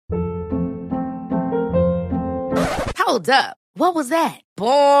Hold up. What was that?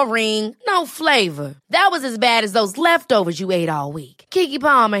 Boring. No flavor. That was as bad as those leftovers you ate all week. Keke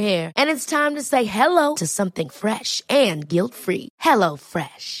Palmer here. And it's time to say hello to something fresh and guilt-free. Hello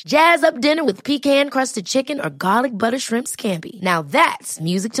Fresh. Jazz up dinner with pecan-crusted chicken or garlic butter shrimp scampi. Now that's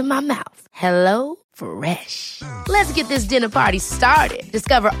music to my mouth. Hello Fresh. Let's get this dinner party started.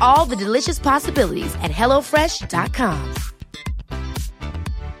 Discover all the delicious possibilities at hellofresh.com.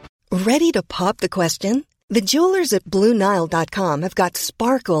 Ready to pop the question? The jewelers at BlueNile.com have got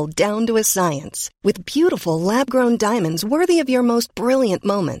sparkle down to a science with beautiful lab-grown diamonds worthy of your most brilliant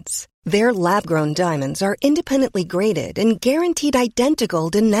moments. Their lab-grown diamonds are independently graded and guaranteed identical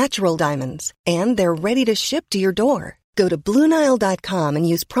to natural diamonds, and they're ready to ship to your door. Go to BlueNile.com and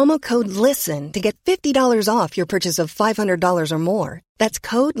use promo code LISTEN to get $50 off your purchase of $500 or more. That's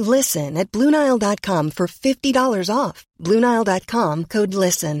code LISTEN at BlueNile.com for $50 off. BlueNile.com, code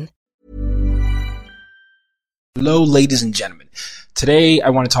LISTEN. Hello, ladies and gentlemen. Today,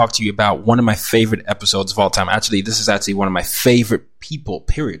 I want to talk to you about one of my favorite episodes of all time. Actually, this is one of my favorite people,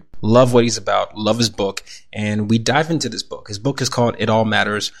 period. Love what he's about, love his book, and we dive into this book. His book is called It All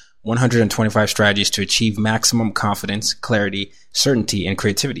Matters, 125 Strategies to Achieve Maximum Confidence, Clarity, Certainty, and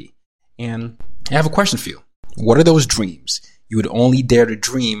Creativity. And I have a question for you. What are those dreams you would only dare to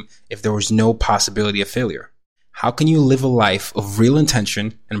dream if there was no possibility of failure? How can you live a life of real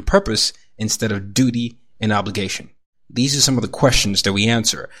intention and purpose instead of duty and obligation? These are some of the questions that we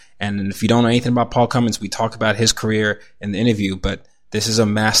answer. And if you don't know anything about Paul Cummins, we talk about his career in the interview, but this is a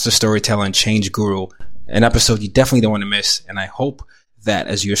master storyteller and change guru, an episode you definitely don't want to miss. And I hope that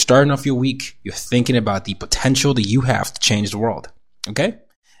as you're starting off your week, you're thinking about the potential that you have to change the world. Okay?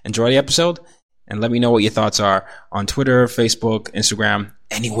 Enjoy the episode and let me know what your thoughts are on Twitter, Facebook, Instagram,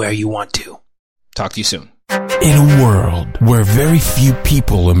 anywhere you want to. Talk to you soon. In a world where very few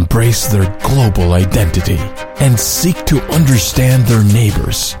people embrace their global identity and seek to understand their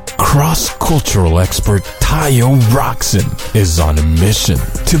neighbors, cross-cultural expert Tayo Roxon is on a mission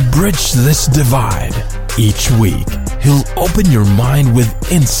to bridge this divide. Each week, he'll open your mind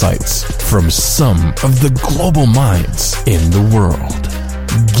with insights from some of the global minds in the world.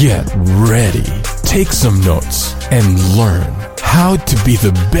 Get ready, take some notes, and learn how to be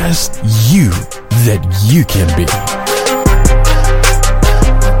the best you that you can be.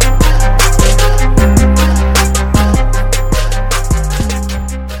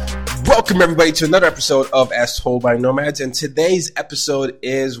 Welcome everybody to another episode of As Told by Nomads, and today's episode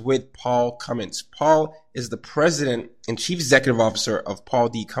is with Paul Cummins. Paul is the president and chief executive officer of Paul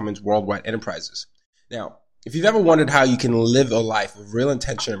D. Cummins Worldwide Enterprises. Now, if you've ever wondered how you can live a life of real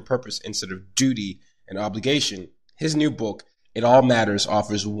intention and purpose instead of duty and obligation, his new book, It All Matters,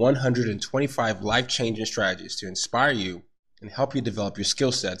 offers 125 life-changing strategies to inspire you and help you develop your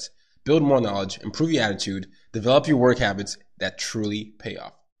skill sets, build more knowledge, improve your attitude, develop your work habits that truly pay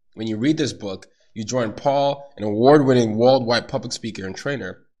off. When you read this book, you join Paul, an award-winning worldwide public speaker and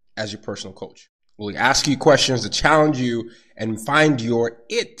trainer, as your personal coach. We'll ask you questions to challenge you and find your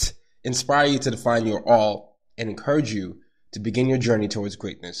it, inspire you to define your all, and encourage you to begin your journey towards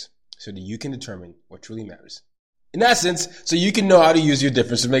greatness so that you can determine what truly matters. In essence, so you can know how to use your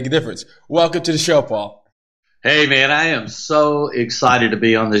difference to make a difference. Welcome to the show, Paul. Hey, man, I am so excited to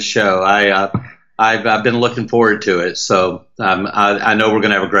be on this show. I've been looking forward to it, so I know we're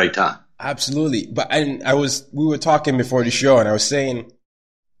going to have a great time. Absolutely. We were talking before the show, and I was saying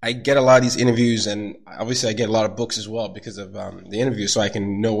I get a lot of these interviews, and obviously I get a lot of books as well because of the interview, so I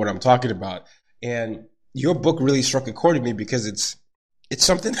can know what I'm talking about. And your book really struck a chord with me because it's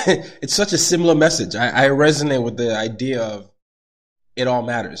something, it's such a similar message. I resonate with the idea of it all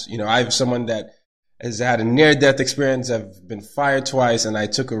matters. You know, I have someone that has had a near-death experience. I've been fired twice, and I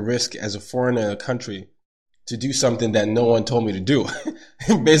took a risk as a foreigner in a country to do something that no one told me to do.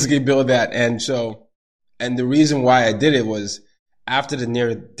 Basically build that. And the reason why I did it was after the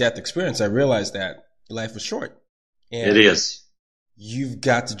near-death experience, I realized that life was short. And it is. You've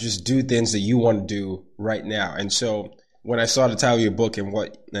got to just do things that you want to do right now. And so when I saw the title of your book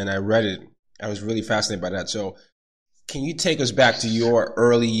and I read it, I was really fascinated by that. So can you take us back to your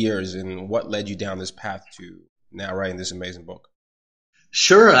early years and what led you down this path to now writing this amazing book?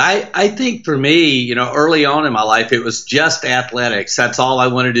 Sure. I think for me, early on in my life, it was just athletics. That's all I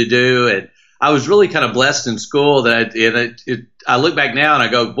wanted to do. And I was really kind of blessed in school that I look back now and I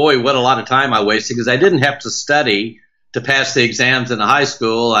go, boy, what a lot of time I wasted because I didn't have to study to pass the exams in the high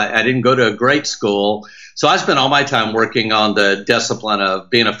school. I didn't go to a great school. So I spent all my time working on the discipline of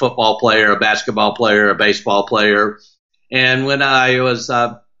being a football player, a basketball player, a baseball player. And when I was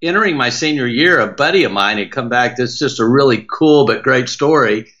entering my senior year, a buddy of mine had come back. This is just a really cool but great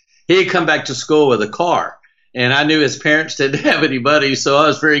story. He had come back to school with a car. And I knew his parents didn't have any money, so I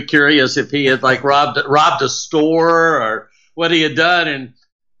was very curious if he had like robbed a store or what he had done. And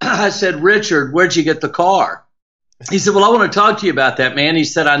I said, Richard, where'd you get the car? He said, well, I want to talk to you about that, man. He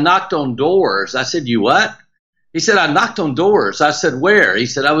said, I knocked on doors. I said, you what? He said, I knocked on doors. I said, where? He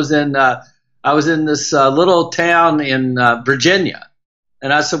said, I was in this little town in Virginia.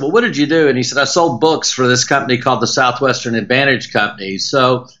 And I said, well, what did you do? And he said, I sold books for this company called the Southwestern Advantage Company.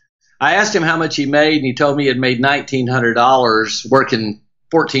 So I asked him how much he made, and he told me he had made $1,900 working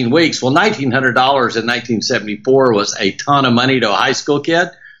 14 weeks. Well, $1,900 in 1974 was a ton of money to a high school kid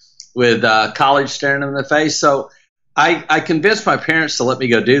with college staring him in the face. So I convinced my parents to let me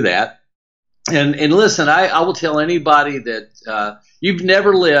go do that. And listen, I will tell anybody that you've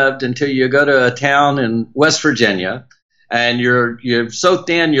never lived until you go to a town in West Virginia, and you're so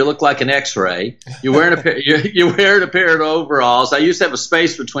thin you look like an X-ray. You're wearing a pair of overalls. I used to have a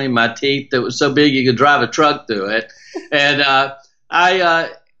space between my teeth that was so big you could drive a truck through it. And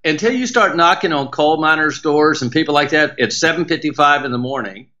until you start knocking on coal miners' doors and people like that at 7:55 in the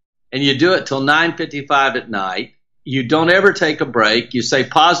morning, and you do it till 9:55 at night. You don't ever take a break. You say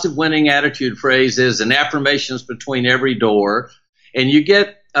positive winning attitude phrases and affirmations between every door, and you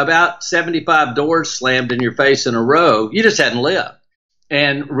get about 75 doors slammed in your face in a row. You just hadn't lived.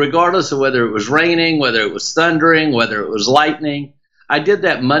 And regardless of whether it was raining, whether it was thundering, whether it was lightning, I did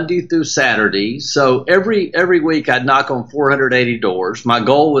that Monday through Saturday. So every week I'd knock on 480 doors. My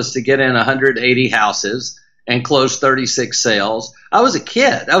goal was to get in 180 houses and close 36 sales. I was a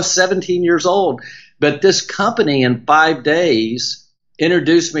kid. I was 17 years old. But this company in 5 days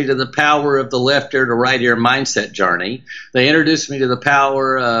introduced me to the power of the left ear to right ear mindset journey. They introduced me to the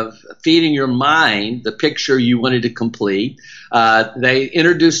power of feeding your mind the picture you wanted to complete. They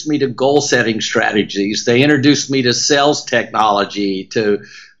introduced me to goal setting strategies. They introduced me to sales technology, to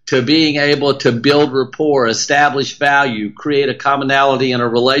being able to build rapport, establish value, create a commonality in a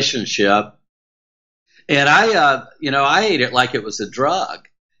relationship. And I ate it like it was a drug.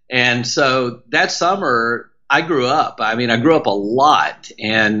 And so that summer, I grew up. I mean, I grew up a lot,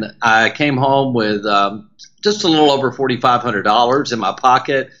 and I came home with just a little over $4,500 in my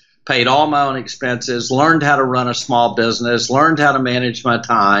pocket, paid all my own expenses, learned how to run a small business, learned how to manage my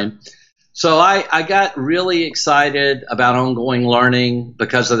time. So I got really excited about ongoing learning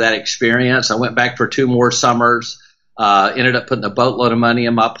because of that experience. I went back for 2 more summers, ended up putting a boatload of money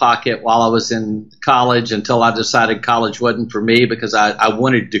in my pocket while I was in college until I decided college wasn't for me because I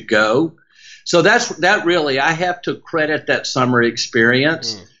wanted to go. So that really, I have to credit that summer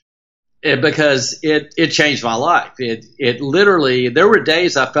experience because it changed my life. It literally, there were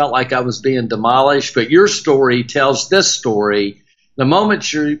days I felt like I was being demolished, but your story tells this story. The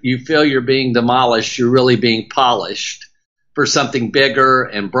moment you feel you're being demolished, you're really being polished for something bigger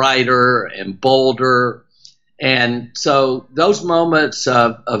and brighter and bolder. And so those moments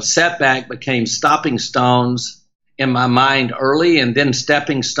of setback became stopping stones in my mind early, and then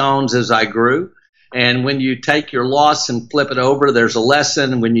stepping stones as I grew. And when you take your loss and flip it over, there's a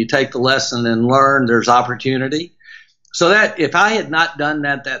lesson. When you take the lesson and learn, there's opportunity. So that if I had not done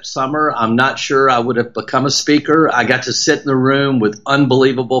that summer, I'm not sure I would have become a speaker. I got to sit in the room with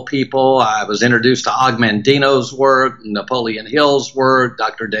unbelievable people. I was introduced to Og Mandino's work, Napoleon Hill's work,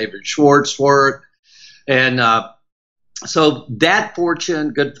 Dr. David Schwartz's work. And so that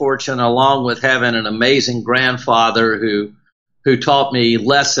good fortune, along with having an amazing grandfather who taught me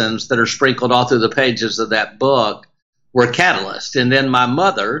lessons that are sprinkled all through the pages of that book, were catalysts. And then my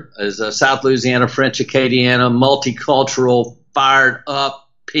mother is a South Louisiana French Acadiana, multicultural, fired up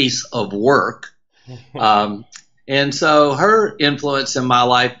piece of work. And so her influence in my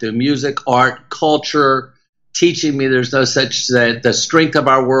life through music, art, culture, teaching me there's no such that the strength of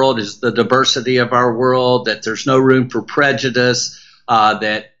our world is the diversity of our world, that there's no room for prejudice,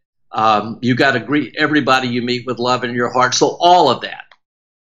 that you got to greet everybody you meet with love in your heart. So all of that.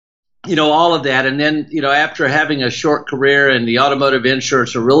 And then, after having a short career in the automotive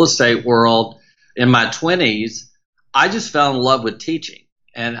insurance or real estate world in my 20s, I just fell in love with teaching.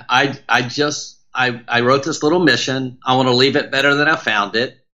 And I wrote this little mission. I want to leave it better than I found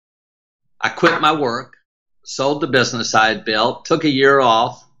it. I quit my work, sold the business I had built, took a year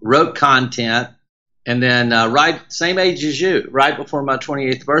off, wrote content, and then same age as you, right before my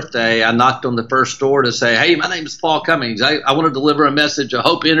 28th birthday, I knocked on the first door to say, hey, my name is Paul Cummings. I want to deliver a message of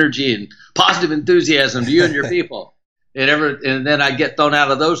hope, energy, and positive enthusiasm to you and your people. And then I get thrown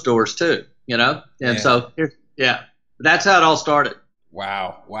out of those doors too, And so, that's how it all started.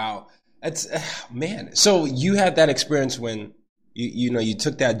 Wow. That's, man. So you had that experience when you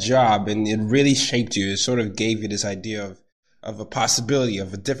took that job and it really shaped you. It sort of gave you this idea of a possibility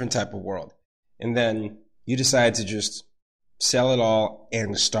of a different type of world. And then you decided to just sell it all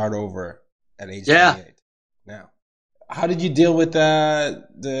and start over at age 28. Now, how did you deal with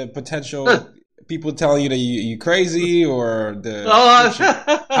the potential people telling you that you crazy or the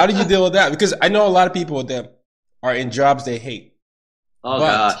how did you deal with that? Because I know a lot of people that are in jobs they hate. Oh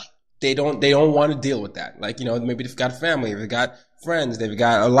gosh. They don't want to deal with that. Like, maybe they've got family, they've got friends, they've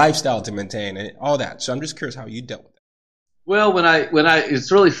got a lifestyle to maintain and all that. So I'm just curious how you dealt with that. Well, when I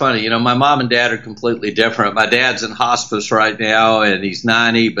it's really funny, my mom and dad are completely different. My dad's in hospice right now and he's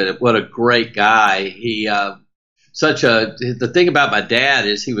 90, but what a great guy. The thing about my dad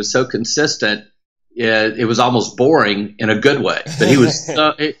is he was so consistent. It was almost boring in a good way, but he was,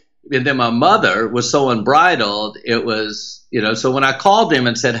 and then my mother was so unbridled. It was, so when I called him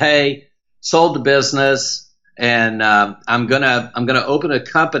and said, "Hey, sold the business and, I'm going to open a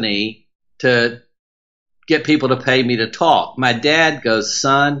company to get people to pay me to talk." My dad goes,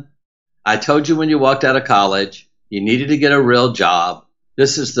 "Son, I told you when you walked out of college, you needed to get a real job.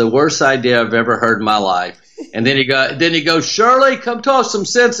 This is the worst idea I've ever heard in my life." And then he goes, "Shirley, come talk some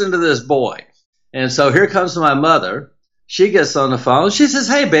sense into this boy." And so here comes my mother. She gets on the phone. She says,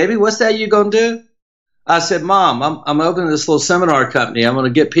 "Hey, baby, what's that you going to do?" I said, "Mom, I'm opening this little seminar company. I'm going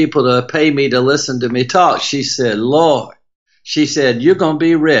to get people to pay me to listen to me talk." She said, "Lord," she said, "you're going to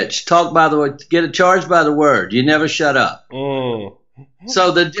be rich. Talk by the word, get a charge by the word. You never shut up."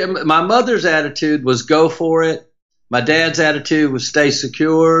 So my mother's attitude was go for it. My dad's attitude was stay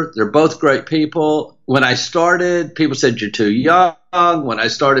secure. They're both great people. When I started, people said, "You're too young." When I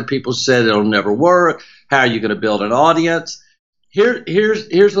started, people said it'll never work. How are you going to build an audience?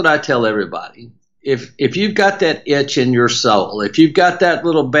 Here's what I tell everybody. If you've got that itch in your soul, if you've got that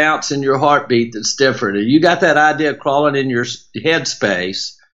little bounce in your heartbeat that's different, and you got that idea crawling in your head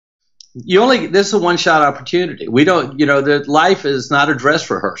space, this is a one-shot opportunity. We don't, that life is not a dress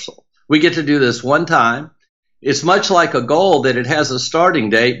rehearsal. We get to do this one time. It's much like a goal that it has a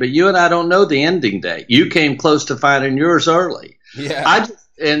starting date, but you and I don't know the ending date. You came close to finding yours early. Yeah.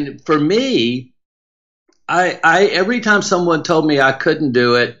 And for me, I every time someone told me I couldn't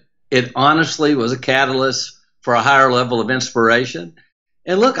do it, it honestly was a catalyst for a higher level of inspiration.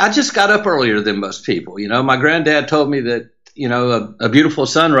 And look, I just got up earlier than most people. My granddad told me that, a beautiful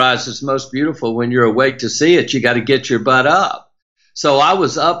sunrise is most beautiful when you're awake to see it. You got to get your butt up. So I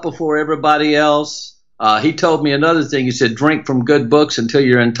was up before everybody else. He told me another thing. He said, drink from good books until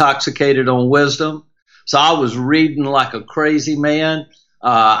you're intoxicated on wisdom. So I was reading like a crazy man.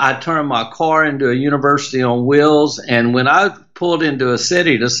 I turned my car into a university on wheels. And when I pulled into a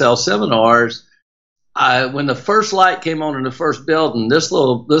city to sell seminars, when the first light came on in the first building, this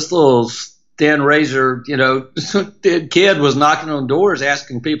little Stan Razor, kid was knocking on doors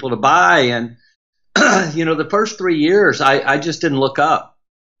asking people to buy. And, the first 3 years, I just didn't look up.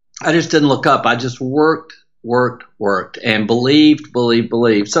 I just worked and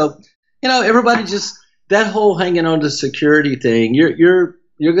believed. So, everybody just, that whole hanging on to security thing, you're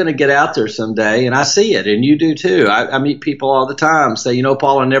going to get out there someday. And I see it, and you do too. I meet people all the time say,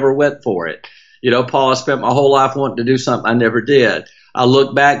 Paul, I never went for it. Paul, I spent my whole life wanting to do something I never did. I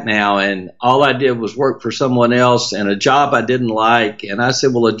look back now and all I did was work for someone else and a job I didn't like. And I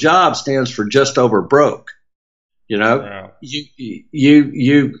said, well, a job stands for just over broke. But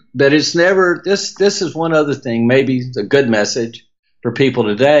it's never, this is one other thing, maybe a good message for people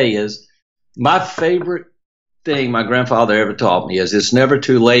today is my favorite thing my grandfather ever taught me is it's never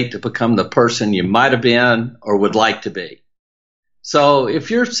too late to become the person you might have been or would like to be. So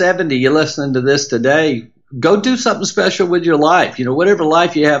if you're 70, you're listening to this today, go do something special with your life. Whatever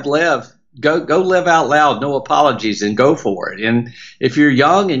life you have left, go live out loud, no apologies, and go for it. And if you're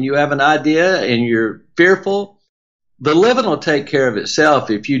young and you have an idea and you're fearful, the living will take care of itself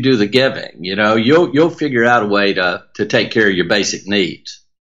if you do the giving. You'll figure out a way to take care of your basic needs.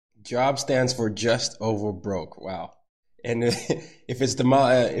 Job stands for just over broke. Wow. And if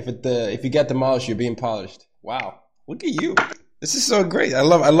you get demolished, you're being polished. Wow. Look at you. This is so great. I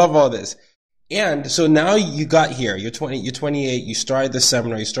love all this. And so now you got here. You're 28. You started this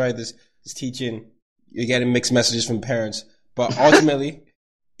seminar. You started this teaching. You're getting mixed messages from parents, but ultimately,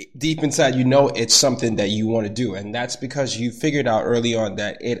 deep inside, it's something that you want to do. And that's because you figured out early on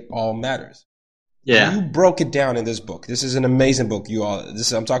that it all matters. Yeah. You broke it down in this book. This is an amazing book.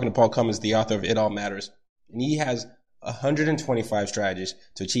 I'm talking to Paul Cummins, the author of It All Matters. And he has 125 strategies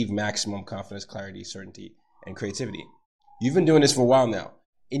to achieve maximum confidence, clarity, certainty, and creativity. You've been doing this for a while now.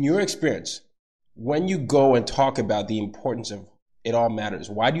 In your experience, when you go and talk about the importance of it all matters,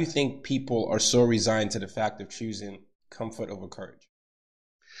 why do you think people are so resigned to the fact of choosing comfort over courage?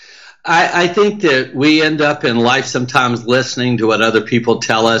 I think that we end up in life sometimes listening to what other people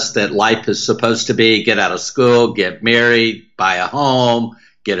tell us that life is supposed to be. Get out of school, get married, buy a home,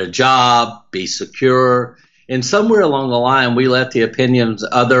 get a job, be secure. And somewhere along the line, we let the opinions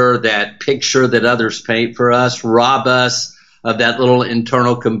that picture that others paint for us rob us of that little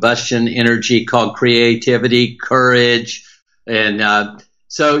internal combustion energy called creativity, courage. And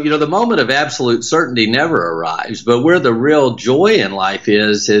so, the moment of absolute certainty never arrives. But where the real joy in life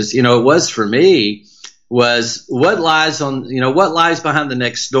is, it was for me, was what lies behind the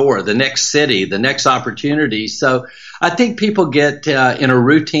next door, the next city, the next opportunity. So I think people get in a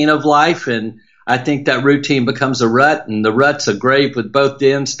routine of life, and I think that routine becomes a rut, and the rut's a grave with both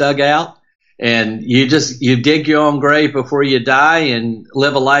ends dug out. And you dig your own grave before you die and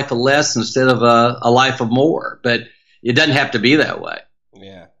live a life of less instead of a life of more. But it doesn't have to be that way.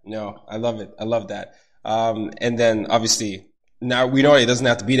 Yeah, no, I love it. I love that. And then obviously now we know it doesn't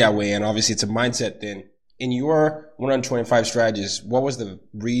have to be that way. And obviously it's a mindset thing. In your 125 strategies, what was the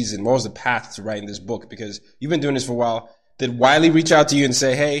reason? What was the path to writing this book? Because you've been doing this for a while. Did Wiley reach out to you and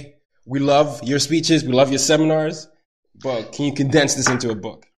say, hey, we love your speeches, we love your seminars, but can you condense this into a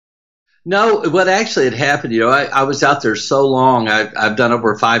book? No, what actually had happened, I was out there so long. I've done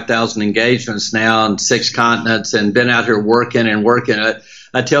over 5,000 engagements now on 6 continents and been out here working.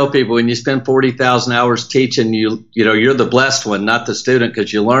 I tell people when you spend 40,000 hours teaching, you're the blessed one, not the student,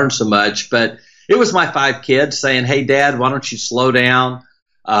 because you learn so much. But it was my 5 kids saying, hey, Dad, why don't you slow down?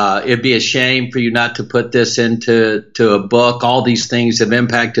 It'd be a shame for you not to put this into a book. All these things have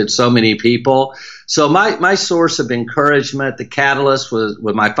impacted so many people. So my source of encouragement, the catalyst was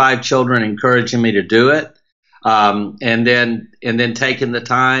with my 5 children encouraging me to do it. And then taking the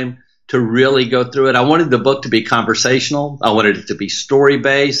time to really go through it. I wanted the book to be conversational. I wanted it to be story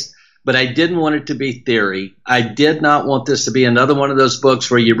based, but I didn't want it to be theory. I did not want this to be another one of those books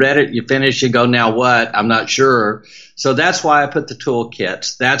where you read it, you finish, you go, now what? I'm not sure. So that's why I put the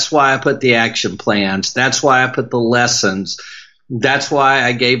toolkits. That's why I put the action plans. That's why I put the lessons. That's why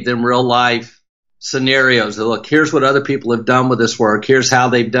I gave them real life scenarios. Look, here's what other people have done with this work. Here's how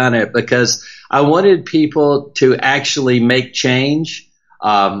they've done it, because I wanted people to actually make change,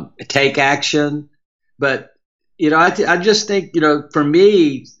 take action. But, I just think, for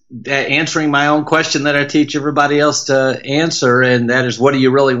me, answering my own question that I teach everybody else to answer, and that is, what do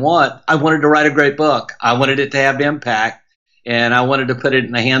you really want? I wanted to write a great book. I wanted it to have impact, and I wanted to put it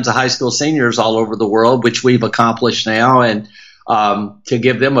in the hands of high school seniors all over the world, which we've accomplished now, and to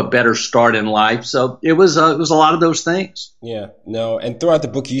give them a better start in life. So it was a lot of those things. Yeah, no. And throughout the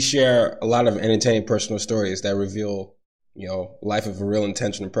book, you share a lot of entertaining personal stories that reveal, life of a real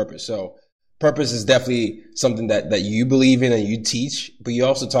intention and purpose. So purpose is definitely something that you believe in and you teach, but you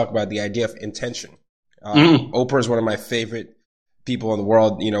also talk about the idea of intention. Oprah is one of my favorite people in the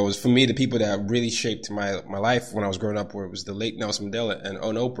world. It was for me the people that really shaped my life when I was growing up, where it was the late Nelson Mandela and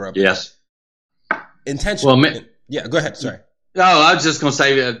Oprah. Yes. Intention. Well, yeah, go ahead. Sorry. No, I was just going to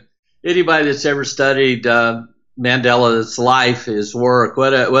say, anybody that's ever studied Mandela's life, his work,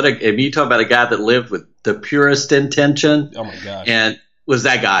 if you talk about a guy that lived with the purest intention. Oh my gosh. And was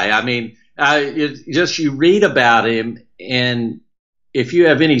that guy. I mean, you read about him, and if you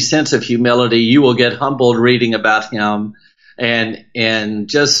have any sense of humility, you will get humbled reading about him, and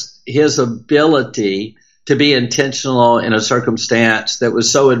just his ability to be intentional in a circumstance that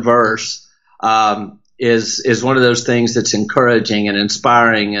was so adverse, is one of those things that's encouraging and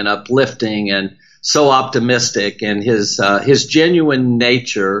inspiring and uplifting and so optimistic. And his genuine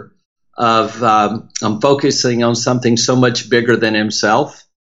nature of focusing on something so much bigger than himself.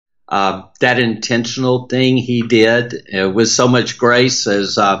 That intentional thing he did with so much grace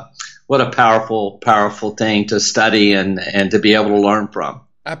is what a powerful, powerful thing to study and to be able to learn from.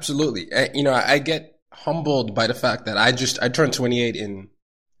 Absolutely. I get humbled by the fact that I turned 28 in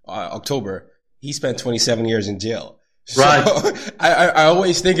October. He spent 27 years in jail. So right. I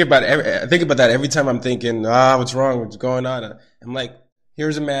always think about that every time I'm thinking, what's wrong? What's going on? I'm like,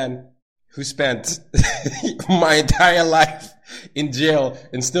 here's a man who spent my entire life in jail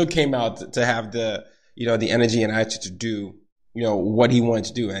and still came out to have the energy and attitude to do, what he wanted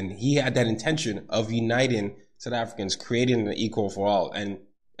to do. And he had that intention of uniting South Africans, creating an equal for all. And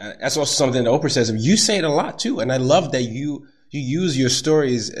that's also something that Oprah says. You say it a lot too. And I love that you use your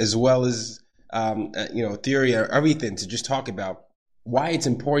stories as well as, theory or everything to just talk about why it's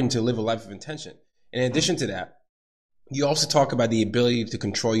important to live a life of intention. In addition to that, you also talk about the ability to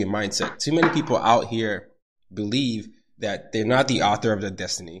control your mindset. Too many people out here believe that they're not the author of their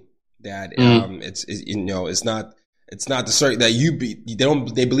destiny, that it's not the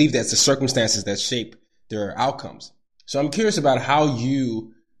they believe that it's the circumstances that shape their outcomes. So I'm curious about how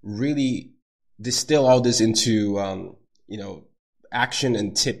you really distill all this into, action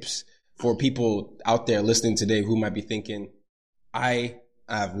and tips for people out there listening today who might be thinking, I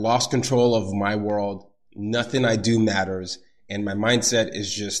have lost control of my world. Nothing I do matters. And my mindset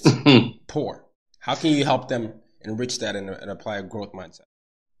is just poor. How can you help them enrich that and apply a growth mindset?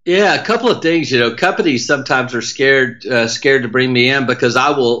 Yeah, a couple of things. Companies sometimes are scared to bring me in because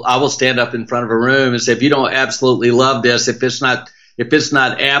I will stand up in front of a room and say, if you don't absolutely love this, if it's not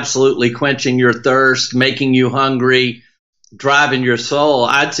absolutely quenching your thirst, making you hungry, driving your soul,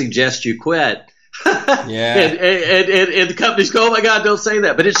 I'd suggest you quit. Yeah. and the companies go, oh my God, don't say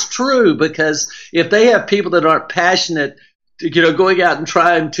that. But it's true, because if they have people that aren't passionate, going out and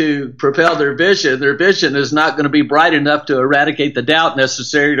trying to propel their vision is not going to be bright enough to eradicate the doubt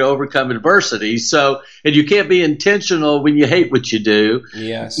necessary to overcome adversity. So, and you can't be intentional when you hate what you do.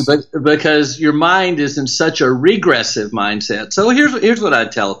 Yes. Because your mind is in such a regressive mindset. So here's what I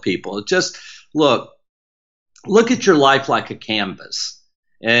tell people. Just look at your life like a canvas.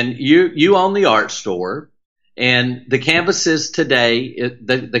 And you own the art store, and the canvas is today,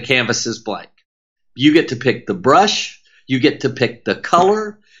 the canvas is blank. You get to pick the brush. You get to pick the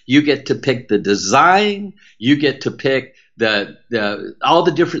color. You get to pick the design. You get to pick all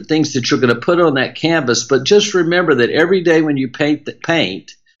the different things that you're going to put on that canvas. But just remember that every day when you paint,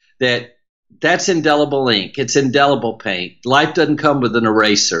 that's indelible ink. It's indelible paint. Life doesn't come with an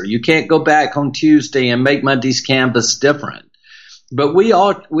eraser. You can't go back on Tuesday and make Monday's canvas different. But we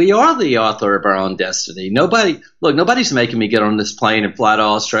are the author of our own destiny. Nobody's making me get on this plane and fly to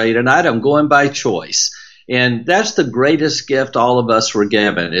Australia tonight. I'm going by choice. And that's the greatest gift all of us were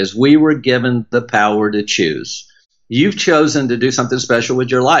given, is we were given the power to choose. You've chosen to do something special with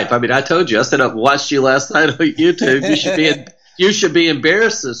your life. I mean, I told you, I stayed up and watched you last night on YouTube. You should be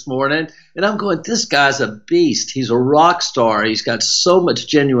embarrassed this morning. And I'm going, this guy's a beast. He's a rock star. He's got so much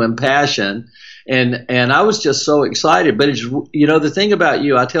genuine passion. And I was just so excited. But it's, the thing about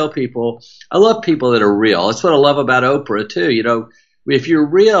you, I tell people, I love people that are real. That's what I love about Oprah too. If you're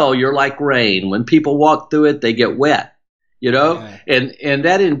real, you're like rain. When people walk through it, they get wet, Yeah. and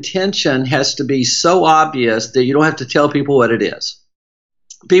that intention has to be so obvious that you don't have to tell people what it is.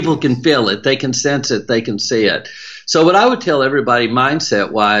 People can feel it. They can sense it. They can see it. So what I would tell everybody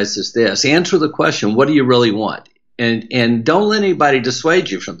mindset wise is this: answer the question, what do you really want? And don't let anybody dissuade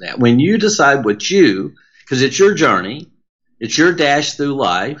you from that. When you decide because it's your journey, it's your dash through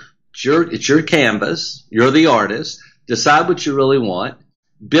life, it's your canvas, you're the artist. Decide what you really want.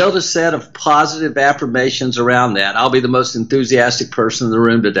 Build a set of positive affirmations around that. I'll be the most enthusiastic person in the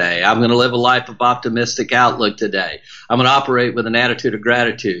room today. I'm going to live a life of optimistic outlook today. I'm going to operate with an attitude of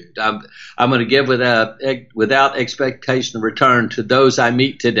gratitude. I'm going to give without expectation of return to those I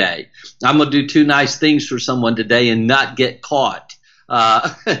meet today. I'm going to do 2 nice things for someone today and not get caught.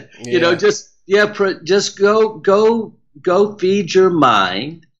 Just go feed your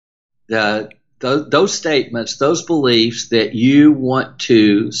mind those statements, those beliefs that you want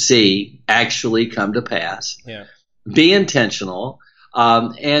to see actually come to pass. Yeah. Be intentional.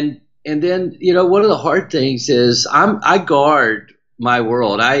 And then, one of the hard things is I guard my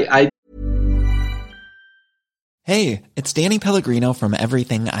world. Hey, it's Danny Pellegrino from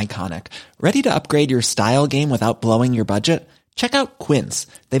Everything Iconic. Ready to upgrade your style game without blowing your budget? Check out Quince.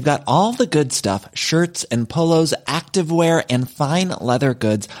 They've got all the good stuff, shirts and polos, activewear, and fine leather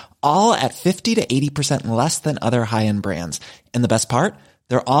goods, all at 50 to 80% less than other high-end brands. And the best part?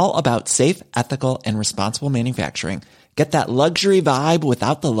 They're all about safe, ethical, and responsible manufacturing. Get that luxury vibe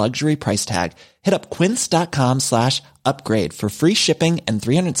without the luxury price tag. Hit up quince.com/upgrade for free shipping and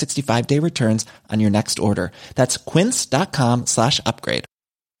 365-day returns on your next order. That's quince.com/upgrade.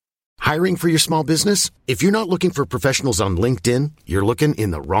 Hiring for your small business? If you're not looking for professionals on LinkedIn, you're looking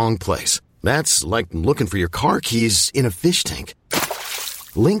in the wrong place. That's like looking for your car keys in a fish tank.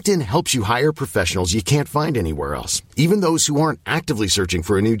 LinkedIn helps you hire professionals you can't find anywhere else, even those who aren't actively searching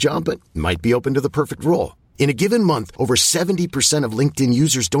for a new job but might be open to the perfect role. In a given month, over 70% of LinkedIn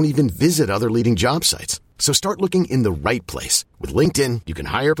users don't even visit other leading job sites. So start looking in the right place. With LinkedIn, you can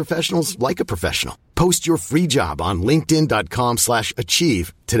hire professionals like a professional. Post your free job on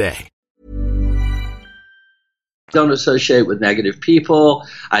linkedin.com/achieve today. Don't associate with negative people.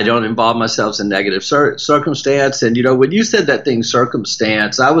 I don't involve myself in negative circumstance. And, when you said that thing,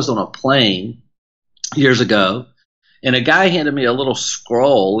 circumstance, I was on a plane years ago, and a guy handed me a little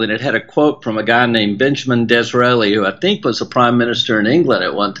scroll, and it had a quote from a guy named Benjamin Disraeli, who I think was a prime minister in England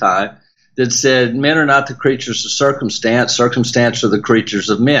at one time, that said, men are not the creatures of circumstance. Circumstance are the creatures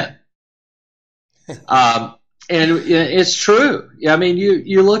of men. And it's true. I mean,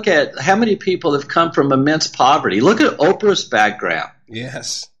 you look at how many people have come from immense poverty. Look at Oprah's background.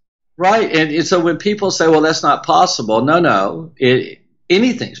 Yes. Right. And so when people say, well, that's not possible. No,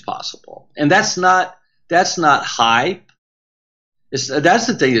 anything's possible. And that's not hype. That's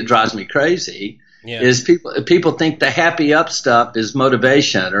the thing that drives me crazy. Yeah. Is people think the happy up stuff is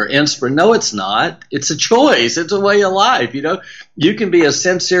motivation or inspiration. No, it's not. It's a choice. It's a way of life. You can be a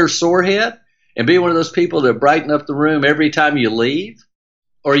sincere sorehead and be one of those people that brighten up the room every time you leave,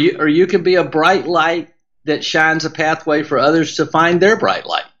 or you can be a bright light that shines a pathway for others to find their bright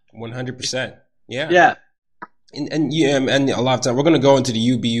light. 100%. Yeah. Yeah. And a lot of time we're going to go into the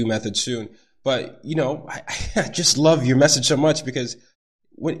UBU method soon, but I just love your message so much because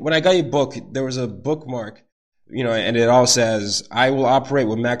when I got your book, there was a bookmark, and it all says, I will operate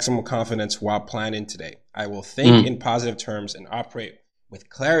with maximum confidence while planning today. I will think in positive terms and operate with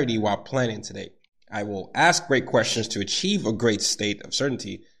clarity while planning today. I will ask great questions to achieve a great state of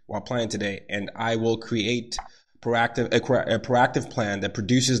certainty while planning today. And I will create a proactive plan that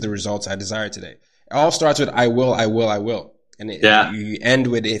produces the results I desire today. It all starts with I will. And you end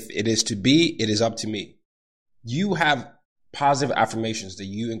with, if it is to be, it is up to me. You have positive affirmations that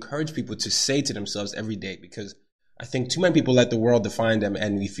you encourage people to say to themselves every day, because I think too many people let the world define them.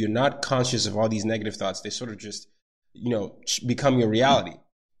 And if you're not conscious of all these negative thoughts, they sort of just, become your reality.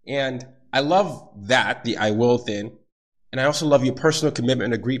 And I love that, the I will thing. And I also love your personal commitment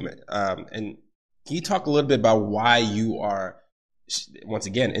and agreement. And can you talk a little bit about why you are, once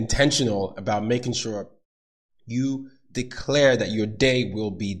again, intentional about making sure you declare that your day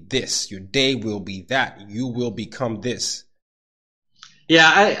will be this, your day will be that, you will become this?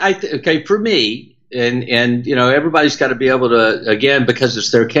 Yeah, okay, for me, and everybody's got to be able to, again, because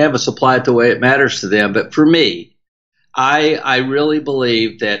it's their canvas, apply it the way it matters to them. But for me, I really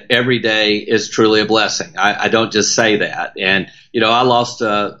believe that every day is truly a blessing. I don't just say that. And, I lost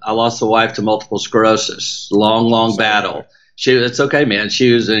a wife to multiple sclerosis, long battle. It's okay, man.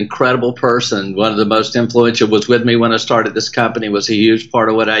 She was an incredible person. One of the most influential, was with me when I started this company, was a huge part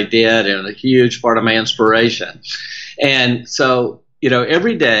of what I did and a huge part of my inspiration. And so,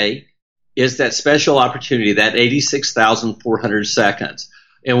 every day is that special opportunity, that 86,400 seconds.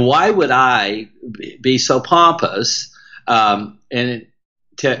 And why would I be so pompous and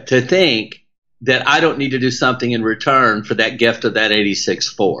to think that I don't need to do something in return for that gift of that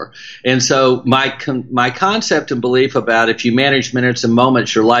 86.4? And so my concept and belief about if you manage minutes and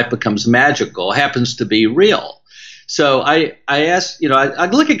moments, your life becomes magical, happens to be real. So I ask, I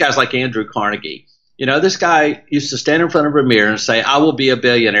look at guys like Andrew Carnegie. This guy used to stand in front of a mirror and say, I will be a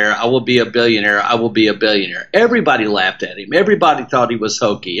billionaire. I will be a billionaire. I will be a billionaire. Everybody laughed at him. Everybody thought he was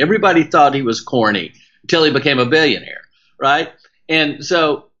hokey. Everybody thought he was corny until he became a billionaire, right? And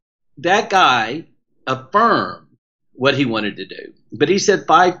so that guy affirmed what he wanted to do. But he said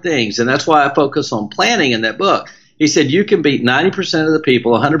 5 things, and that's why I focus on planning in that book. He said you can beat 90% of the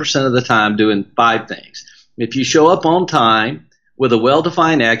people 100% of the time doing 5 things. If you show up on time, with a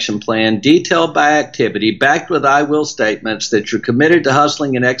well-defined action plan, detailed by activity, backed with I will statements, that you're committed to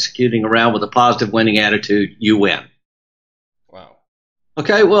hustling and executing around with a positive winning attitude, you win. Wow.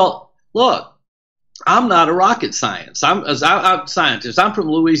 Okay, well, look, I'm not a rocket scientist. I'm a scientist. I'm from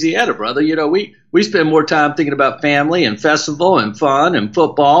Louisiana, brother. We spend more time thinking about family and festival and fun and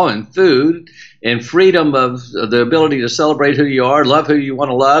football and food and freedom of the ability to celebrate who you are, love who you want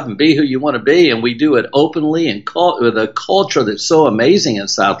to love, and be who you want to be. And we do it openly and with a culture that's so amazing in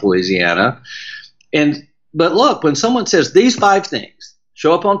South Louisiana. But look, when someone says these 5 things,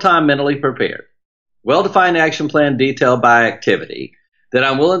 show up on time, mentally prepared, well-defined action plan detailed by activity, that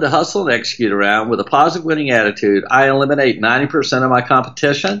I'm willing to hustle and execute around with a positive winning attitude, I eliminate 90% of my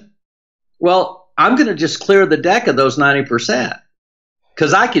competition. Well, I'm going to just clear the deck of those 90%.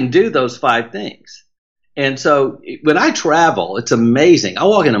 Because I can do those 5 things. And so when I travel, it's amazing. I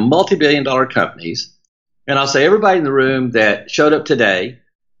walk into multi-billion-dollar companies, and I'll say, everybody in the room that showed up today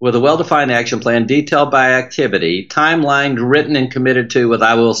with a well-defined action plan, detailed by activity, timelined, written, and committed to with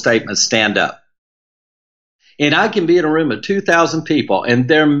I will statements, stand up. And I can be in a room of 2,000 people, and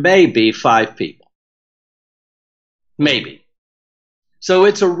there may be 5 people. Maybe. So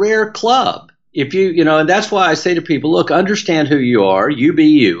it's a rare club. If and that's why I say to people, look, understand who you are, you be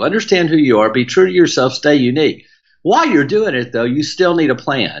you. Understand who you are, be true to yourself, stay unique. While you're doing it, though, you still need a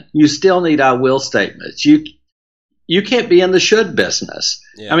plan. You still need I will statements. You can't be in the should business.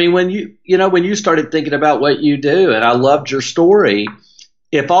 Yeah. I mean, when you started thinking about what you do, and I loved your story,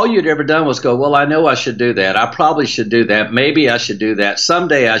 if all you'd ever done was go, well, I know I should do that. I probably should do that. Maybe I should do that.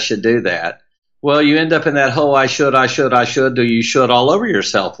 Someday I should do that. Well, you end up in that whole I should, do you should all over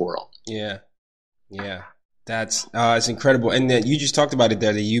yourself world. Yeah. Yeah, that's it's incredible. And then you just talked about it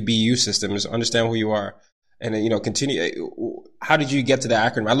there, the UBU system, is understand who you are. and then, continue. How did you get to the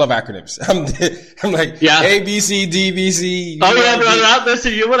acronym? I love acronyms. I'm like, yeah. A, B, C, D, B, C. Oh, yeah, brother.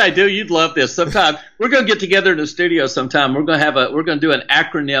 Listen, what I do, you'd love this. Sometime we're going to get together in the studio sometime. We're going to do an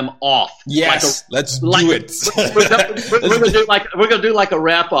acronym off. Yes, let's do it. We're going to do like a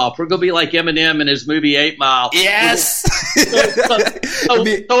wrap off. We're going to be like Eminem in his movie 8 Mile. Yes. So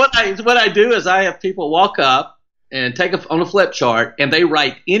what I do is I have people walk up and on a flip chart, and they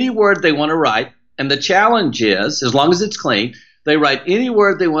write any word they want to write. And the challenge is, as long as it's clean, they write any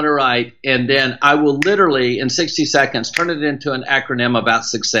word they want to write, and then I will literally, in 60 seconds, turn it into an acronym about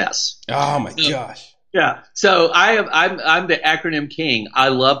success. Oh, my gosh. Yeah. So I'm the acronym king. I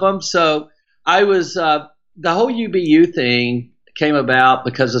love them. So I was the whole UBU thing came about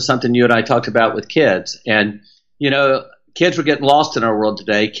because of something you and I talked about with kids. And, kids are getting lost in our world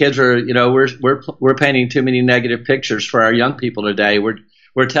today. Kids are, we're painting too many negative pictures for our young people today.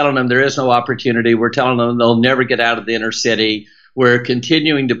 We're telling them there is no opportunity. We're telling them they'll never get out of the inner city. We're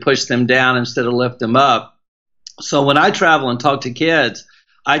continuing to push them down instead of lift them up. So when I travel and talk to kids,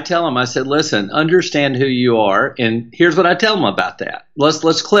 I tell them, I said, listen, understand who you are. And here's what I tell them about that.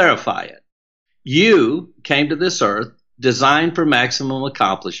 Let's clarify it. You came to this earth designed for maximum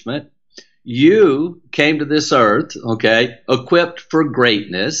accomplishment. You came to this earth, equipped for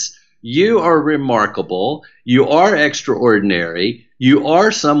greatness. You are remarkable. You are extraordinary. You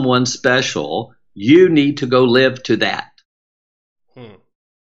are someone special. You need to go live to that.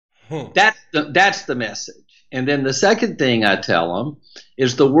 That's the message. And then the second thing I tell them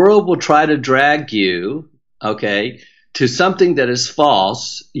is the world will try to drag you, to something that is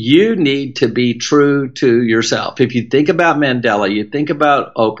false. You need to be true to yourself. If you think about Mandela, you think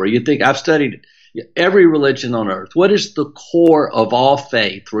about Oprah, I've studied every religion on earth. What is the core of all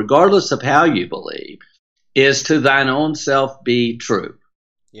faith, regardless of how you believe, is to thine own self be true.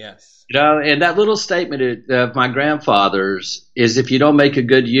 Yes. And that little statement of my grandfather's is, if you don't make a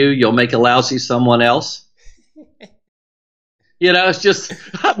good you, you'll make a lousy someone else. It's just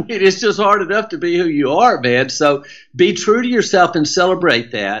hard enough to be who you are, man. So be true to yourself and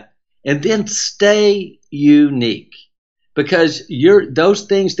celebrate that, and then stay unique, because those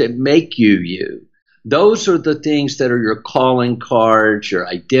things that make you. Those are the things that are your calling cards, your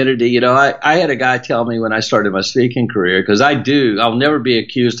identity. I had a guy tell me when I started my speaking career, because I'll never be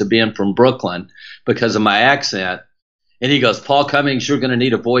accused of being from Brooklyn because of my accent. And he goes, Paul Cummings, you're going to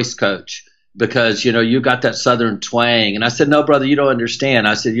need a voice coach because, you got that Southern twang. And I said, no, brother, you don't understand.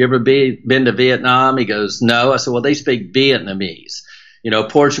 I said, you ever been to Vietnam? He goes, no. I said, well, they speak Vietnamese,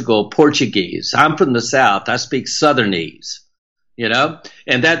 Portuguese. I'm from the South. I speak Southernese,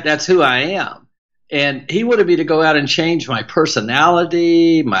 and that's who I am. And he wanted me to go out and change my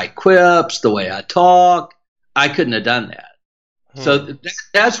personality, my quips, the way I talk. I couldn't have done that. So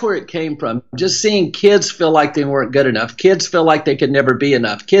that's where it came from. Just seeing kids feel like they weren't good enough. Kids feel like they could never be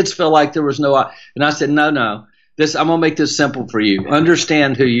enough. Kids feel like there was no. And I said, no. I'm going to make this simple for you.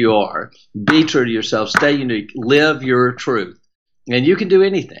 Understand who you are. Be true to yourself. Stay unique. Live your truth. And you can do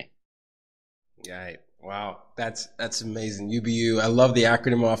anything. Right. Wow. That's amazing. UBU. I love the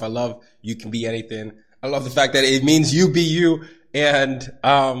acronym off. I love you can be anything. I love the fact that it means you be you. And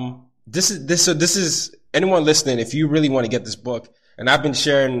this is anyone listening, if you really want to get this book, and I've been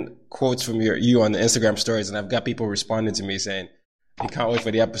sharing quotes from you on the Instagram stories, and I've got people responding to me saying, I can't wait for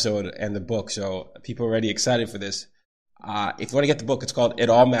the episode and the book. So people are already excited for this. If you want to get the book, it's called It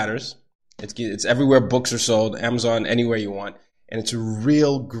All Matters. It's everywhere books are sold, Amazon, anywhere you want. And it's a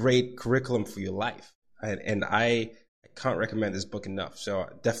real great curriculum for your life. And I can't recommend this book enough. So I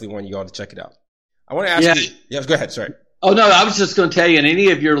definitely want you all to check it out. I want to ask you. Yeah, go ahead. Sorry. Oh, no, I was just going to tell you, and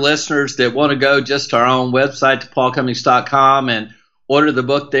any of your listeners that want to go just to our own website, to paulcummings.com, and order the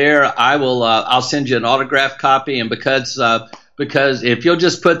book there, I'll send you an autographed copy. And because if you'll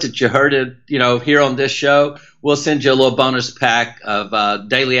just put that you heard it, here on this show, we'll send you a little bonus pack of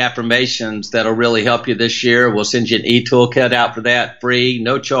daily affirmations that'll really help you this year. We'll send you an e-toolkit out for that, free,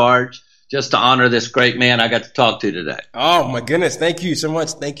 no charge, just to honor this great man I got to talk to today. Oh, my goodness. Thank you so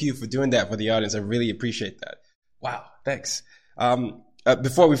much. Thank you for doing that for the audience. I really appreciate that. Wow. Thanks.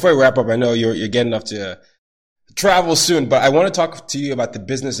 Before we wrap up, I know you're getting off to travel soon, but I want to talk to you about the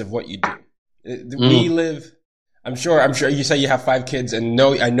business of what you do. We live, I'm sure you say you have 5 kids, and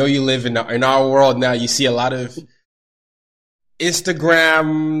I know you live in our world now. You see a lot of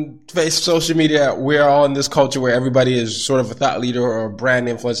Instagram, social media. We're all in this culture where everybody is sort of a thought leader or a brand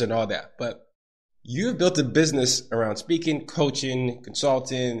influencer and all that. But you've built a business around speaking, coaching,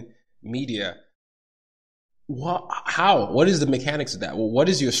 consulting, media. How? What is the mechanics of that? Well, what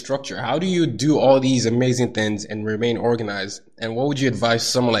is your structure? How do you do all these amazing things and remain organized? And what would you advise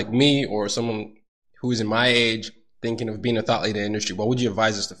someone like me or someone who is in my age thinking of being a thought leader in the industry, what would you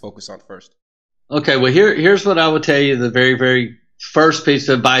advise us to focus on first? Okay, well, here's what I would tell you. The very, very first piece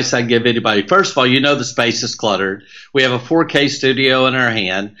of advice I give anybody. First of all, the space is cluttered. We have a 4K studio in our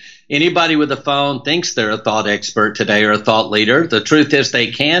hand. Anybody with a phone thinks they're a thought expert today or a thought leader. The truth is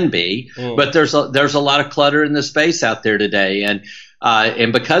they can be, but there's a lot of clutter in the space out there today.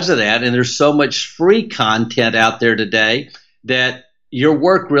 And because of that, and there's so much free content out there today that your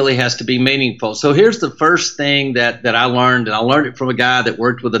work really has to be meaningful. So here's the first thing that I learned, and I learned it from a guy that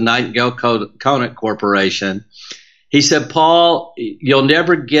worked with the Nightingale Conant Corporation. He said, Paul, you'll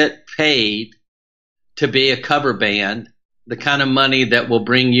never get paid to be a cover band, the kind of money that will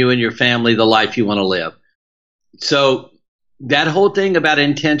bring you and your family the life you want to live. So that whole thing about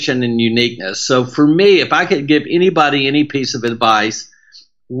intention and uniqueness. So for me, if I could give anybody any piece of advice,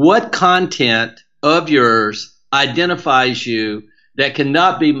 what content of yours identifies you that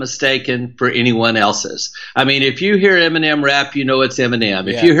cannot be mistaken for anyone else's? I mean, if you hear Eminem rap, you know it's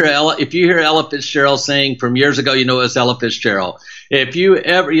Eminem. Yeah. If you hear Ella Fitzgerald sing from years ago, you know it's Ella Fitzgerald. If you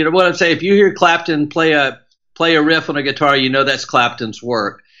ever, what I'm saying, if you hear Clapton play a riff on a guitar, you know that's Clapton's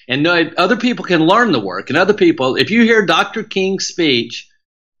work. And other people can learn the work. And other people, if you hear Dr. King's speech,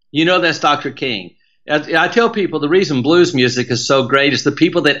 you know that's Dr. King. I tell people the reason blues music is so great is the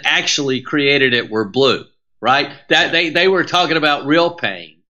people that actually created it were blue, right? That they were talking about real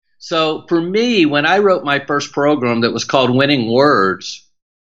pain. So for me, when I wrote my first program that was called Winning Words,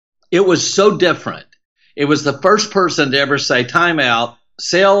 it was so different. It was the first person to ever say, time out,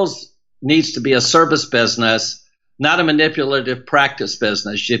 sales needs to be a service business, not a manipulative practice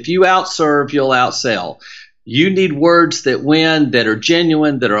business. If you outserve, you'll outsell. You need words that win, that are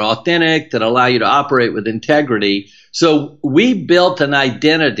genuine, that are authentic, that allow you to operate with integrity. So we built an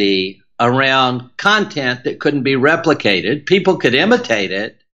identity around content that couldn't be replicated. People could imitate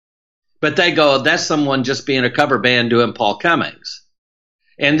it, but they go, that's someone just being a cover band doing Paul Cummings.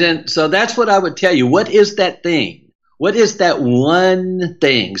 And then, so that's what I would tell you. What is that thing? What is that one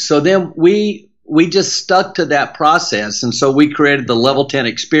thing? So then we just stuck to that process. And so we created the Level 10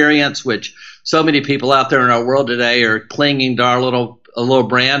 experience, which so many people out there in our world today are clinging to our little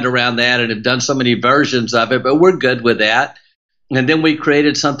brand around that and have done so many versions of it, but we're good with that. And then we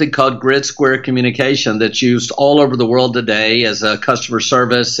created something called Grid Square Communication that's used all over the world today as a customer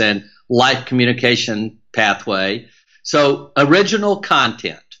service and life communication pathway. So original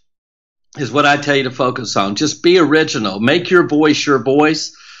content is what I tell you to focus on. Just be original. Make your voice your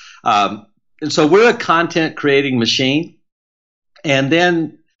voice. And so we're a content creating machine. And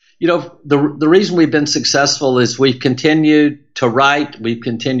then, the reason we've been successful is we've continued to write, we've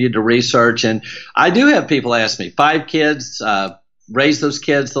continued to research. And I do have people ask me, 5 kids, raised those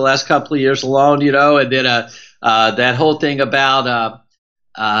kids the last couple of years alone, and then that whole thing about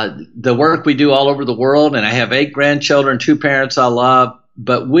the work we do all over the world. And I have 8 grandchildren, 2 parents I love,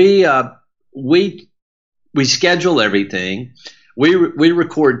 but we schedule everything. We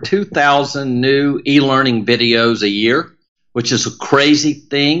record 2,000 new e-learning videos a year, which is a crazy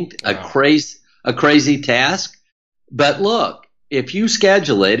thing, a crazy task. But look, if you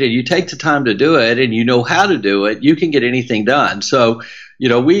schedule it and you take the time to do it and you know how to do it, you can get anything done. So,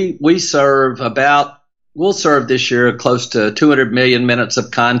 we'll serve this year close to 200 million minutes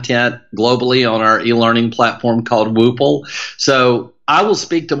of content globally on our e-learning platform called Whoopal. So I will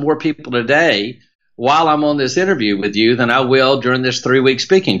speak to more people today while I'm on this interview with you than I will during this 3-week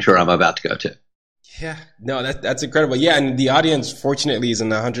speaking tour I'm about to go to. Yeah, no, that's incredible. Yeah, and the audience, fortunately, is in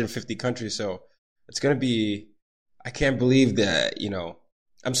 150 countries, so it's going to be, I can't believe that,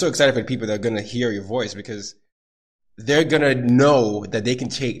 I'm so excited for the people that are going to hear your voice because they're going to know that they can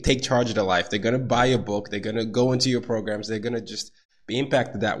take charge of their life. They're going to buy a book. They're going to go into your programs. They're going to just be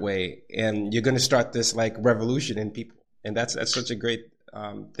impacted that way, and you're going to start this revolution in people, and that's such a great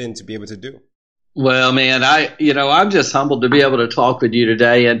thing to be able to do. Well, man, I'm just humbled to be able to talk with you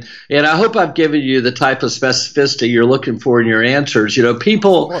today, and I hope I've given you the type of specificity you're looking for in your answers.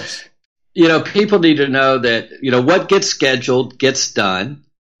 People need to know that, what gets scheduled gets done,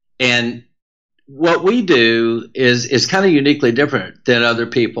 and what we do is kind of uniquely different than other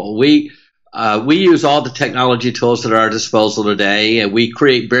people. We use all the technology tools at our disposal today, and we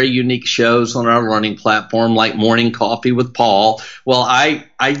create very unique shows on our learning platform like Morning Coffee with Paul. Well,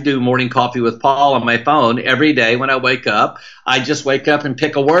 I do Morning Coffee with Paul on my phone every day when I wake up. I just wake up and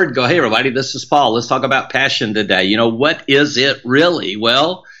pick a word and go, hey, everybody, this is Paul. Let's talk about passion today. What is it really?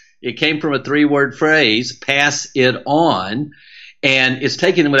 Well, it came from a 3-word phrase, pass it on. And it's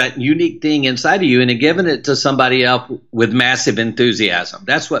taking that unique thing inside of you and giving it to somebody else with massive enthusiasm.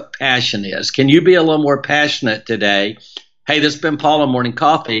 That's what passion is. Can you be a little more passionate today hey, this has been Paul on Morning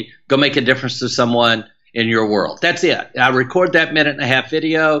Coffee. Go make a difference to someone in your world. That's it. I record that 1.5-minute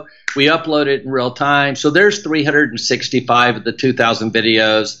video. We upload it in real time. So there's 365 of the 2,000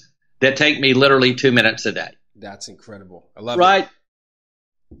 videos that take me literally 2 minutes a day. That's incredible. I love it. Right.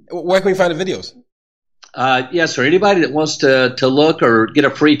 Where can we find the videos? Yes, sir. Anybody that wants to look or get a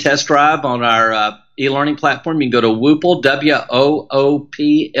free test drive on our e-learning platform, you can go to Woople,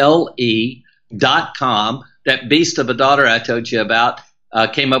 WOOPLE.com. That beast of a daughter I told you about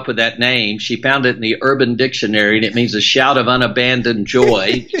came up with that name. She found it in the Urban Dictionary, and it means a shout of unabandoned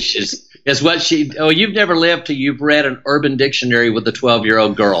joy. Is what she. Oh, you've never lived till you've read an Urban Dictionary with a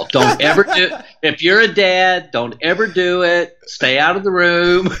 12-year-old girl. Don't ever do. If you're a dad, don't ever do it. Stay out of the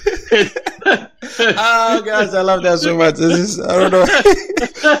room. Oh gosh, I love that so much. I don't know.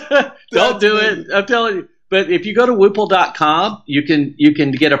 Don't do it. I'm telling you. But if you go to Woople.com, you can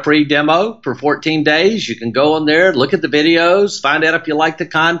get a free demo for 14 days. You can go on there, look at the videos, find out if you like the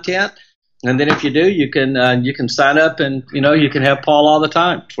content. And then if you do, you can sign up and, you can have Paul all the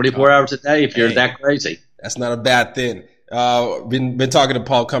time, 24 hours a day if you're that crazy. That's not a bad thing. Been talking to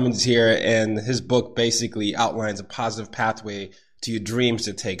Paul Cummins here, and his book basically outlines a positive pathway to your dreams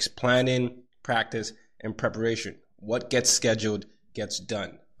that takes planning, practice, and preparation. What gets scheduled gets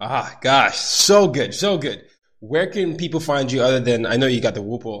done. Ah, gosh, so good, so good. Where can people find you other than, I know you got the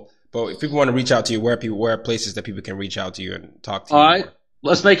Woople, but if people want to reach out to you, where are places that people can reach out to you and talk to you? All right.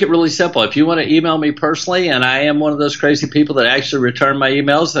 Let's make it really simple. If you want to email me personally, and I am one of those crazy people that actually return my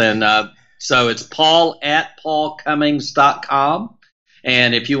emails, and so it's paul@paulcummings.com.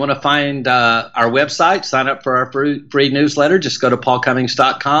 And if you want to find our website, sign up for our free newsletter, just go to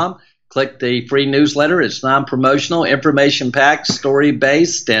paulcummings.com. Click the free newsletter. It's non-promotional, information-packed,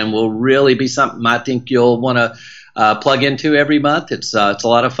 story-based, and will really be something I think you'll want to plug into every month. It's a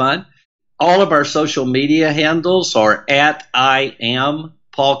lot of fun. All of our social media handles are @I am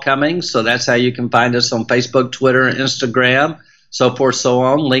Paul Cummings, so that's how you can find us on Facebook, Twitter, Instagram, so forth, so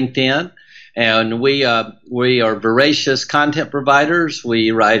on, LinkedIn. And we are voracious content providers.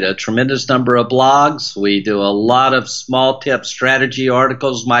 We write a tremendous number of blogs. We do a lot of small tip strategy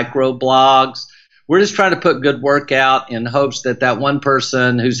articles, micro blogs. We're just trying to put good work out in hopes that one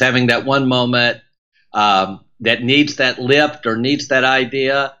person who's having that one moment that needs that lift or needs that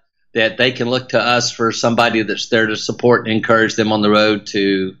idea, that they can look to us for somebody that's there to support and encourage them on the road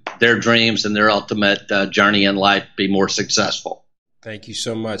to their dreams and their ultimate journey in life, be more successful. Thank you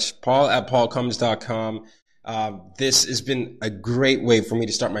so much. Paul@paulcummins.com. This has been a great way for me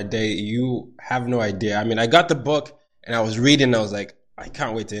to start my day. You have no idea. I mean, I got the book and I was reading and I was like, I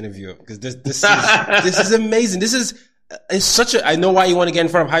can't wait to interview it because this is amazing. It's such a, I know why you want to get in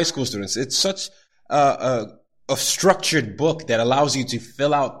front of high school students. It's such a structured book that allows you to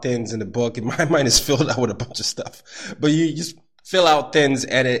fill out things in the book. And my mind is filled out with a bunch of stuff, but you just fill out things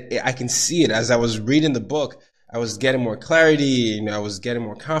and I can see it as I was reading the book. I was getting more clarity, I was getting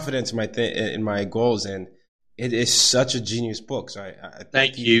more confidence in my goals, and it is such a genius book. So I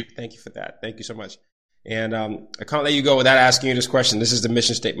thank you. Thank you for that. Thank you so much. And I can't let you go without asking you this question. This is the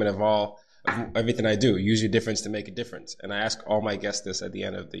mission statement of everything I do. Use your difference to make a difference. And I ask all my guests this at the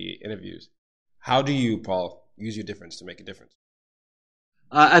end of the interviews. How do you, Paul, use your difference to make a difference?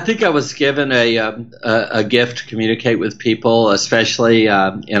 I think I was given a gift to communicate with people, especially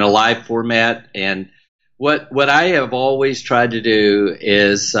in a live format. And what I have always tried to do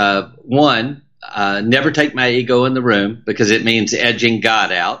is, never take my ego in the room because it means edging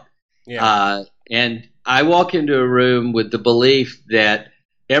God out. Yeah. And I walk into a room with the belief that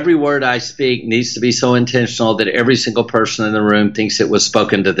every word I speak needs to be so intentional that every single person in the room thinks it was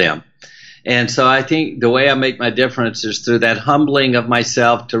spoken to them. And so I think the way I make my difference is through that humbling of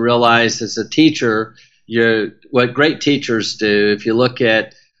myself to realize as a teacher, what great teachers do. If you look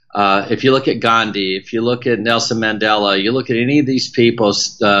at Gandhi, if you look at Nelson Mandela, you look at any of these people,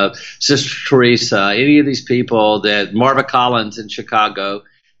 Sister Teresa, any of these people, that Marva Collins in Chicago,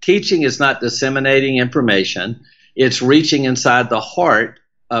 teaching is not disseminating information. It's reaching inside the heart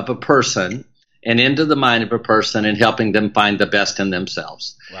of a person and into the mind of a person and helping them find the best in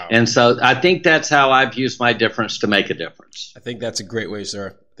themselves. Wow. And so I think that's how I've used my difference to make a difference. I think that's a great way, sir.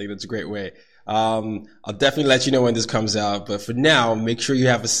 I think that's a great way. I'll definitely let you know when this comes out, but for now, make sure you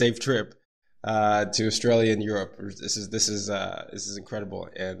have a safe trip to Australia and Europe. This is incredible.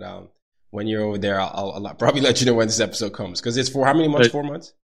 And when you're over there, I'll probably let you know when this episode comes, because it's for how many months? 4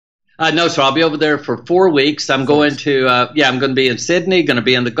 months? No, so I'll be over there for 4 weeks. I'm going to be in Sydney, going to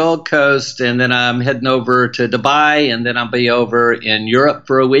be on the Gold Coast, and then I'm heading over to Dubai, and then I'll be over in Europe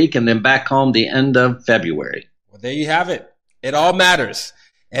for a week, and then back home the end of February. Well, there you have it. It all matters.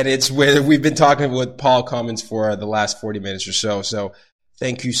 And it's where we've been talking with Paul Cummins for the last 40 minutes or so. So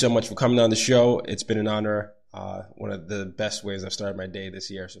thank you so much for coming on the show. It's been an honor. One of the best ways I've started my day this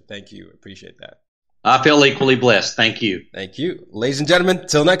year. So thank you. Appreciate that. I feel equally blessed. Thank you. Thank you. Ladies and gentlemen,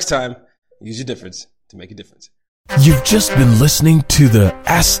 till next time, use your difference to make a difference. You've just been listening to the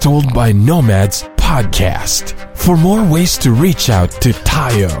As Told by Nomads podcast. For more ways to reach out to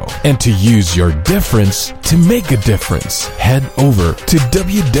Tayo and to use your difference to make a difference, head over to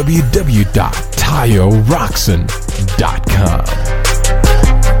www.tayoroxen.com.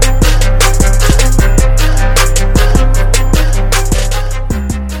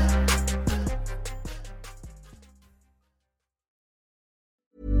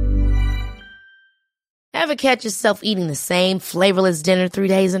 Ever catch yourself eating the same flavorless dinner 3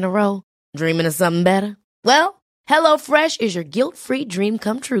 days in a row? Dreaming of something better? Well, HelloFresh is your guilt-free dream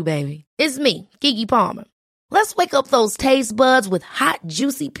come true, baby. It's me, Keke Palmer. Let's wake up those taste buds with hot,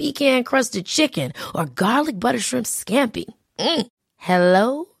 juicy pecan-crusted chicken or garlic butter shrimp scampi.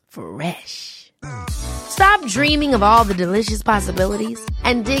 Hello Fresh. Stop dreaming of all the delicious possibilities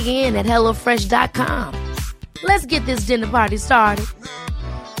and dig in at HelloFresh.com. Let's get this dinner party started.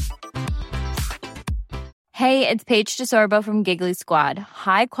 Hey, it's Paige DeSorbo from Giggly Squad.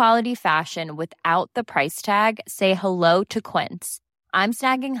 High quality fashion without the price tag. Say hello to Quince. I'm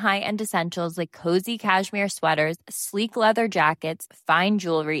snagging high-end essentials like cozy cashmere sweaters, sleek leather jackets, fine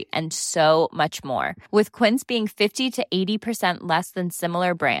jewelry, and so much more. With Quince being 50 to 80% less than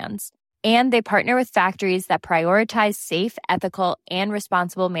similar brands. And they partner with factories that prioritize safe, ethical, and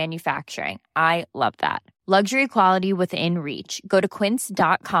responsible manufacturing. I love that. Luxury quality within reach. Go to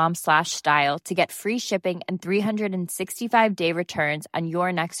quince.com/style to get free shipping and 365-day returns on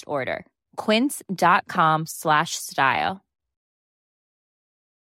your next order. Quince.com/style.